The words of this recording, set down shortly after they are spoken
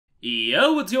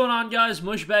Yo, what's going on, guys?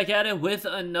 Mush back at it with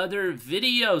another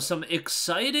video. Some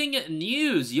exciting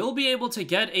news. You'll be able to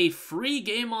get a free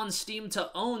game on Steam to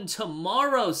own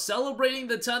tomorrow, celebrating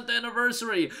the 10th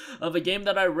anniversary of a game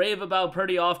that I rave about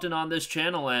pretty often on this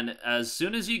channel. And as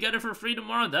soon as you get it for free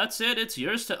tomorrow, that's it. It's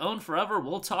yours to own forever.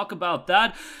 We'll talk about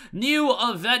that new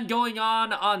event going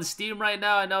on Steam right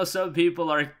now. I know some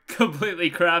people are completely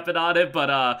crapping on it,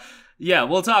 but yeah,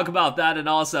 we'll talk about that, and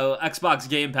also Xbox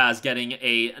Game Pass getting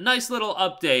a nice little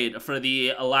update for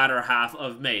the latter half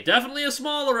of May. Definitely a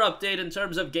smaller update in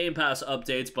terms of Game Pass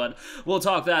updates, but we'll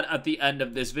talk that at the end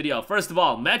of this video. First of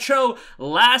all, Metro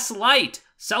Last Light,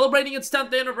 celebrating its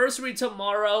 10th anniversary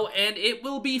tomorrow, and it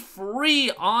will be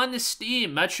free on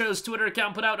Steam. Metro's Twitter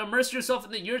account put out, "Immerse yourself in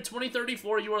the year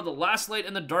 2034. You are the last light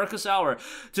in the darkest hour."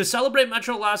 To celebrate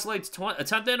Metro Last Light's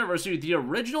 10th anniversary, the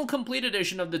original complete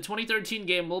edition of the 2013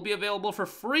 game will be available for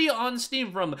free on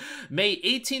Steam from May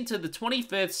 18th to the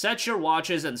 25th. Set your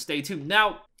watches and stay tuned.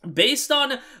 Now, based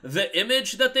on the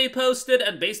image that they posted,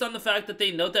 and based on the fact that they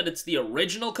note that it's the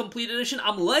original complete edition,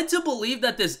 I'm led to believe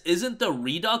that this isn't the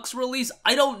Redux release.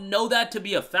 I don't know that to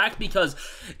be a fact, because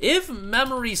if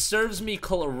memory serves me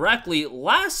correctly,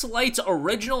 Last Light's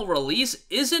original release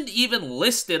isn't even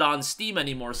listed on Steam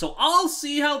anymore. So I'll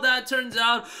see how that turns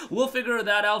out. We'll figure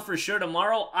that out for sure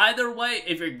tomorrow. Either way,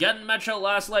 if you're getting Metro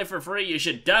Last Light for free, you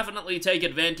should definitely take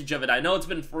advantage of it. I know it's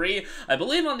been free, I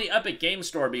believe, on the Epic Game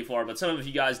Store before, but some of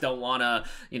you guys don't want to,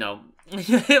 you know,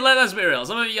 let us be real.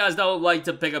 Some of you guys don't like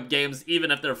to pick up games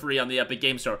even if they're free on the Epic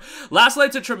Game Store. Last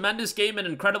Light's a tremendous game, an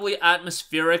incredibly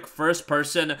atmospheric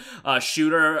first-person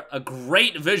shooter,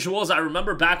 great visuals. I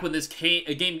remember back when this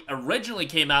game originally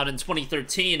came out in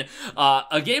 2013,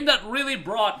 a game that really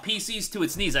brought PCs to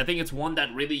its knees. I think it's one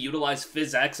that really utilized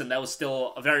PhysX, and that was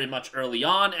still very much early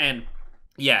on, and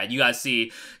yeah, you guys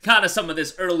see kind of some of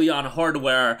this early on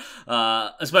hardware,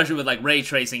 especially with like ray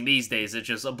tracing these days. It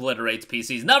just obliterates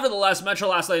PCs. Nevertheless, Metro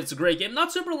Last Light, it's a great game.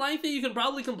 Not super lengthy. You can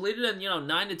probably complete it in,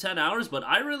 9 to 10 hours, but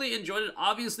I really enjoyed it.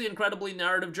 Obviously, incredibly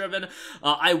narrative driven.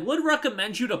 I would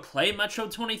recommend you to play Metro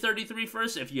 2033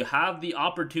 first if you have the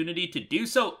opportunity to do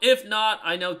so. If not,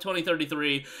 I know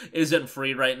 2033 isn't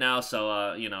free right now,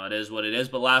 so, it is what it is,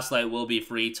 but Last Light will be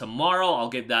free tomorrow. I'll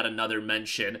give that another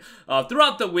mention.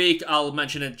 Throughout the week, I'll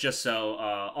mention it just so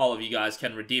all of you guys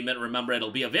can redeem it. Remember,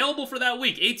 it'll be available for that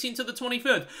week, 18th to the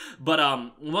 25th. But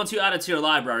once you add it to your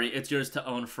library, it's yours to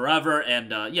own forever.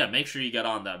 And yeah, make sure you get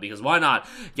on that, because why not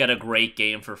get a great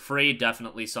game for free?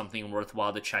 Definitely something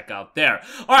worthwhile to check out there.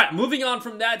 All right, moving on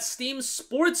from that, Steam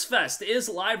Sports Fest is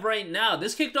live right now.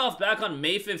 This kicked off back on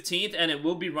May 15th, and it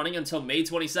will be running until May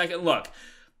 22nd. Look,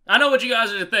 I know what you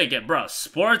guys are thinking, bro.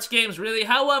 Sports games, really?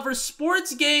 However,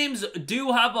 sports games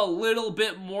do have a little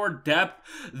bit more depth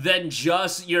than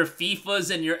just your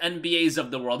FIFAs and your NBAs of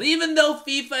the world. Even though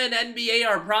FIFA and NBA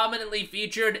are prominently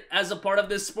featured as a part of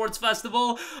this sports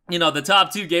festival, the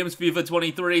top two games, FIFA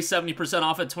 23, 70%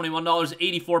 off at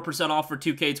 $21, 84% off for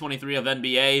 2K23 of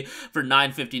NBA for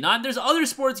 $9.59. There's other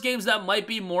sports games that might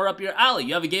be more up your alley.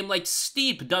 You have a game like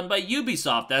Steep, done by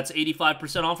Ubisoft. That's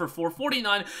 85% off for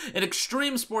 $4.49. And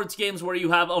Extreme Sports games, where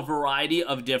you have a variety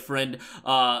of different,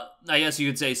 I guess you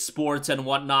could say, sports and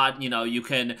whatnot. You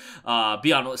can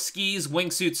be on skis,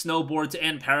 wingsuits, snowboards,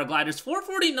 and paragliders.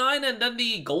 $4.49, and then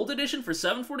the gold edition for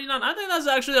 $7.49. I think that's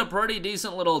actually a pretty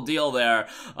decent little deal there.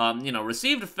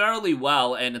 Received fairly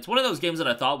well, and it's one of those games that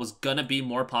I thought was gonna be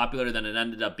more popular than it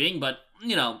ended up being, but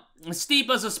Steep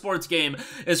as a sports game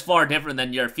is far different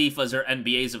than your FIFAs or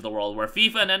NBAs of the world, where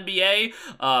FIFA and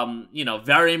NBA,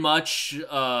 very much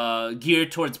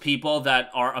geared towards people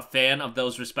that are a fan of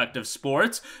those respective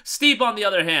sports. Steep, on the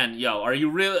other hand, are you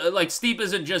really, like, Steep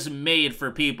isn't just made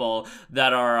for people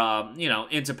that are,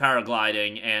 into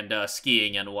paragliding and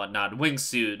skiing and whatnot,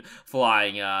 wingsuit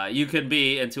flying. You can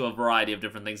be into a variety of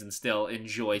different things and still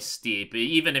enjoy Steep,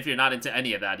 even if you're not into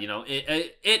any of that.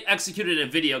 It executed in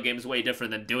video games way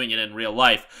different than doing it in real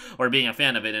life, or being a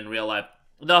fan of it in real life.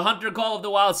 The Hunter Call of the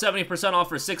Wild, 70% off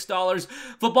for $6.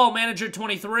 Football Manager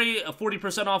 23,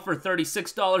 40% off for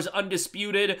 $36.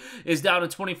 Undisputed is down to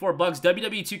 $24.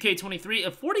 WWE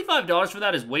 2K23, $45 for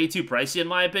that is way too pricey in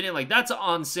my opinion. Like, that's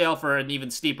on sale for an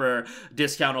even steeper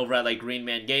discount over at, like, Green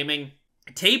Man Gaming.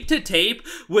 Tape to Tape,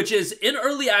 which is in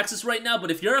early access right now,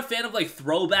 but if you're a fan of like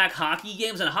throwback hockey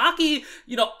games, and hockey,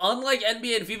 unlike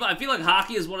NBA and FIFA, I feel like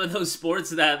hockey is one of those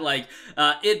sports that, like,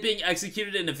 it being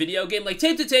executed in a video game, like,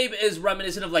 Tape to Tape is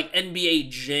reminiscent of like NBA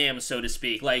Jam, so to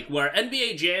speak, like, where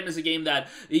NBA Jam is a game that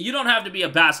you don't have to be a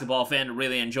basketball fan to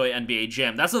really enjoy NBA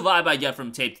Jam. That's the vibe I get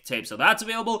from Tape to Tape, so that's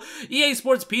available. EA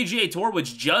Sports PGA Tour,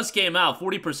 which just came out,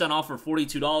 40% off for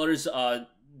 $42.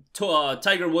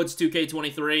 Tiger Woods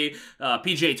 2K23,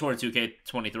 PGA Tour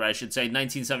 2K23, I should say,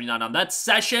 $19.79 on that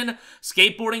session.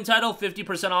 Skateboarding title,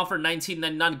 50% off for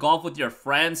 $19.99. Golf with your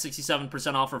friends,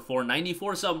 67% off for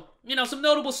 $4.94. So, you know, some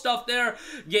notable stuff there.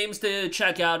 Games to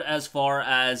check out as far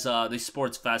as the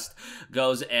Sports Fest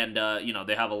goes. And, you know,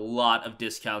 they have a lot of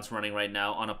discounts running right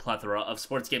now on a plethora of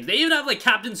sports games. They even have, like,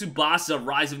 Captain Tsubasa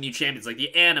Rise of New Champions, like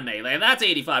the anime. Like, that's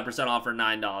 85% off for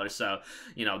 $9. So,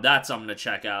 you know, that's something to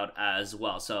check out as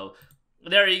well. So,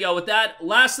 there you go with that.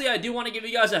 Lastly, I do want to give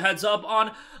you guys a heads up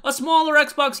on a smaller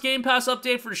Xbox Game Pass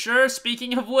update for sure.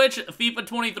 Speaking of which, FIFA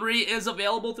 23 is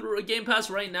available through a Game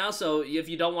Pass right now, so if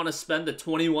you don't want to spend the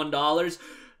 $21,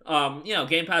 you know,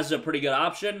 Game Pass is a pretty good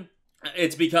option.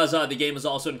 It's because the game is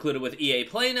also included with EA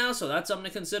Play now, so that's something to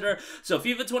consider. So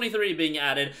FIFA 23 being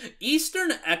added.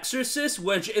 Eastern Exorcist,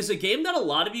 which is a game that a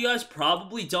lot of you guys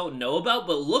probably don't know about,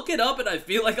 but look it up and I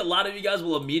feel like a lot of you guys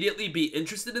will immediately be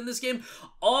interested in this game.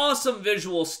 Awesome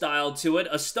visual style to it.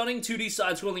 A stunning 2D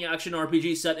side-scrolling action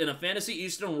RPG set in a fantasy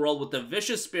Eastern world with the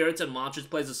vicious spirits and monsters.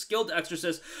 Plays a skilled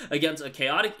exorcist against a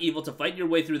chaotic evil to fight your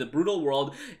way through the brutal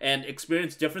world and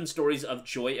experience different stories of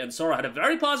joy and sorrow. Had a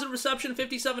very positive reception,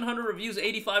 5,700 reviews,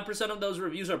 85% of those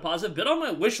reviews are positive. Been on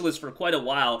my wish list for quite a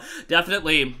while.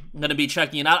 Definitely gonna be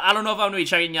checking it out. I don't know if I'm gonna be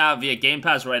checking it out via Game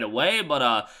Pass right away,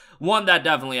 but one that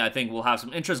definitely I think will have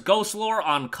some interest. Ghost Lore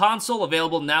on console,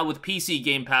 available now with PC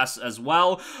Game Pass as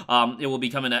well. It will be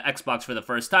coming to Xbox for the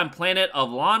first time. Planet of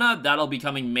Lana, that'll be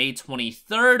coming May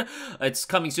 23rd. It's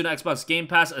coming soon to Xbox Game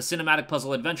Pass. A cinematic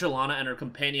puzzle adventure. Lana and her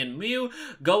companion Mew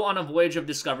go on a voyage of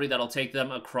discovery that'll take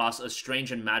them across a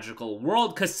strange and magical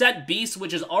world. Cassette Beast,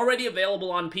 which is already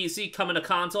available on PC, coming to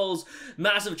consoles.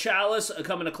 Massive Chalice,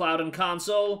 coming to cloud and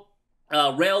console.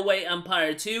 Railway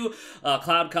Empire 2,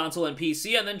 cloud, console, and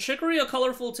PC, and then Chicory, A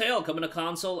Colorful Tale, coming to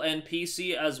console and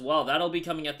PC as well. That'll be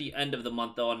coming at the end of the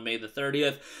month, though, on May the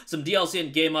 30th. Some DLC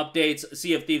and game updates,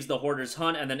 Sea of Thieves, The Hoarder's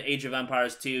Hunt, and then Age of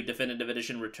Empires 2, Definitive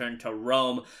Edition, Return to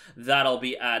Rome. That'll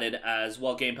be added as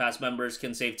well. Game Pass members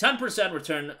can save 10%.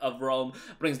 Return of Rome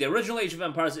brings the original Age of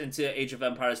Empires into Age of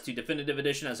Empires 2 Definitive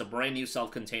Edition as a brand new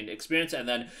self-contained experience, and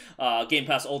then Game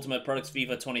Pass Ultimate Perks,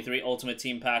 FIFA 23 Ultimate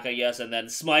Team Pack, I guess, and then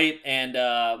Smite and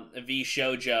V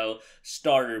Shoujo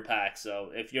starter pack. So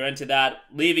if you're into that,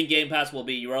 leaving Game Pass will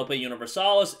be Europa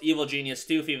Universalis, Evil Genius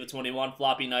 2, FIFA 21,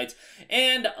 Floppy Nights,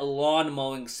 and Lawn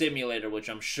Mowing Simulator, which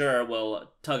I'm sure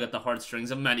will tug at the heartstrings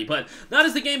of many. But that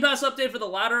is the Game Pass update for the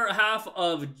latter half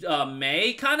of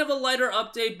May. Kind of a lighter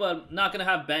update, but not going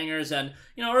to have bangers. And,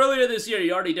 you know, earlier this year,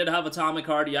 you already did have Atomic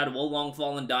Heart, you had Wo Long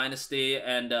Fallen Dynasty,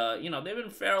 and, you know, they've been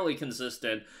fairly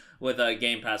consistent with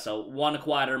Game Pass, so one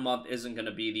quieter month isn't going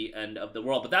to be the end of the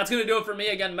world. But that's going to do it for me.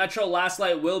 Again, Metro Last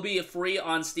Light will be free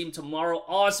on Steam tomorrow.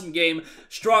 Awesome game.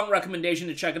 Strong recommendation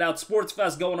to check it out. Sports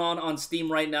Fest going on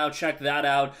Steam right now. Check that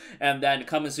out. And then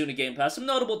coming soon to Game Pass. Some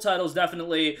notable titles,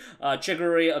 definitely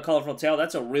Chicory, A Colorful Tale.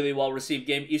 That's a really well-received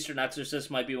game. Eastern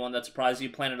Exorcist might be one that surprised you.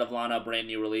 Planet of Lana, brand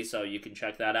new release, so you can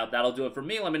check that out. That'll do it for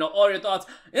me. Let me know all your thoughts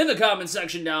in the comment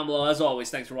section down below. As always,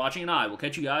 thanks for watching, and I will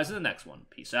catch you guys in the next one.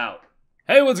 Peace out.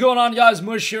 Hey, what's going on, guys?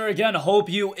 Mush here again. Hope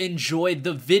you enjoyed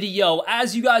the video.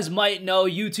 As you guys might know,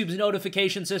 YouTube's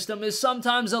notification system is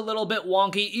sometimes a little bit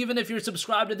wonky, even if you're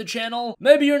subscribed to the channel.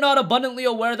 Maybe you're not abundantly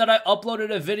aware that I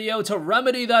uploaded a video. To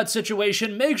remedy that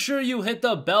situation, make sure you hit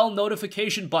the bell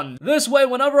notification button. This way,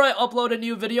 whenever I upload a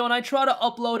new video, and I try to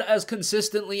upload as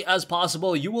consistently as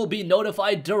possible, you will be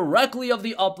notified directly of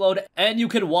the upload, and you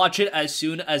can watch it as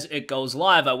soon as it goes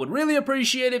live. I would really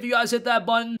appreciate if you guys hit that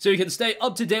button so you can stay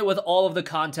up to date with all of the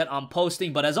content I'm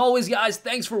posting. But as always, guys,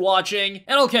 thanks for watching,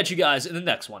 and I'll catch you guys in the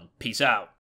next one. Peace out.